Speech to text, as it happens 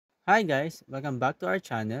Hi guys, welcome back to our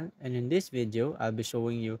channel, and in this video, I'll be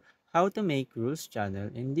showing you how to make rules channel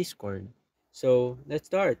in Discord. So let's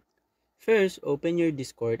start. First, open your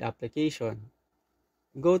Discord application.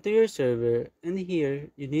 Go to your server, and here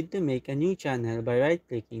you need to make a new channel by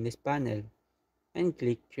right-clicking this panel and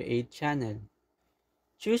click Create Channel.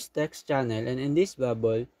 Choose Text Channel, and in this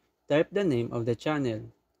bubble, type the name of the channel.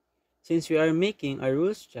 Since we are making a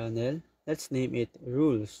rules channel, let's name it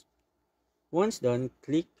Rules. Once done,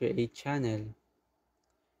 click Create Channel.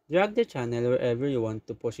 Drag the channel wherever you want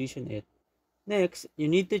to position it. Next, you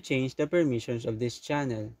need to change the permissions of this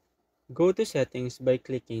channel. Go to Settings by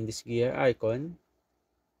clicking this gear icon.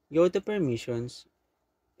 Go to Permissions,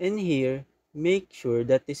 and here, make sure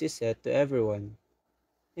that this is set to everyone.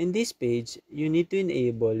 In this page, you need to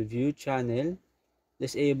enable View Channel,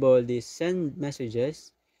 disable this Send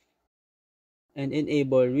Messages, and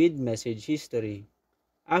enable Read Message History.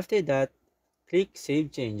 After that, click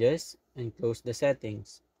Save Changes and close the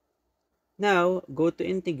settings. Now, go to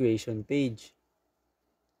Integration page.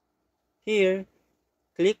 Here,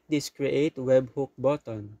 click this Create Webhook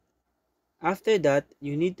button. After that,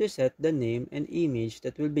 you need to set the name and image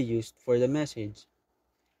that will be used for the message.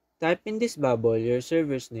 Type in this bubble your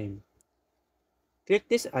server's name. Click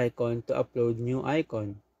this icon to upload new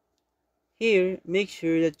icon. Here, make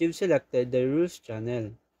sure that you've selected the rules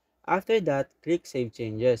channel. After that, click Save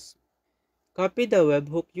Changes. Copy the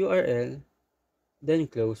webhook URL, then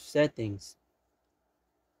close Settings.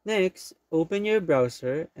 Next, open your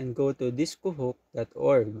browser and go to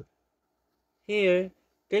discohook.org. Here,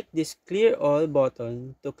 click this Clear All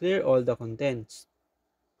button to clear all the contents.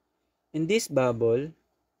 In this bubble,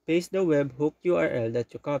 paste the webhook URL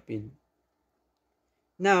that you copied.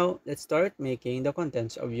 Now, let's start making the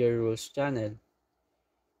contents of your rules channel.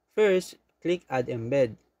 First, click Add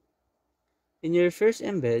Embed. In your first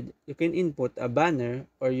embed, you can input a banner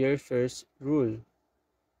or your first rule.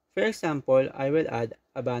 For example, I will add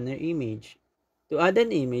a banner image. To add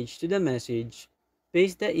an image to the message,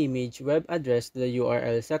 paste the image web address to the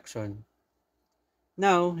URL section.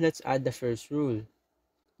 Now, let's add the first rule.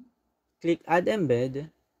 Click Add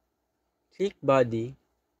Embed, click Body,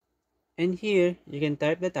 and here you can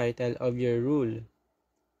type the title of your rule.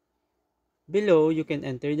 Below, you can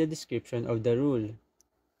enter the description of the rule.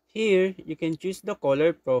 Here, you can choose the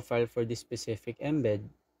color profile for this specific embed.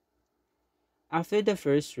 After the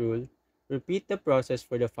first rule, repeat the process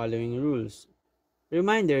for the following rules.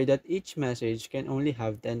 Reminder that each message can only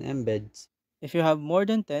have 10 embeds. If you have more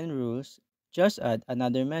than 10 rules, just add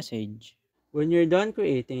another message. When you're done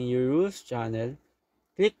creating your rules channel,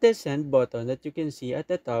 click the send button that you can see at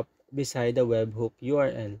the top beside the webhook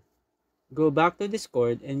URL. Go back to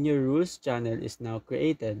Discord and your rules channel is now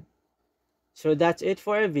created. So that's it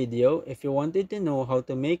for our video. If you wanted to know how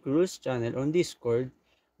to make rules channel on Discord,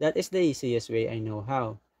 that is the easiest way I know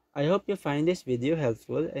how. I hope you find this video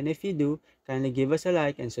helpful, and if you do, kindly give us a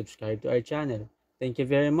like and subscribe to our channel. Thank you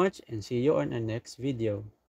very much and see you on our next video.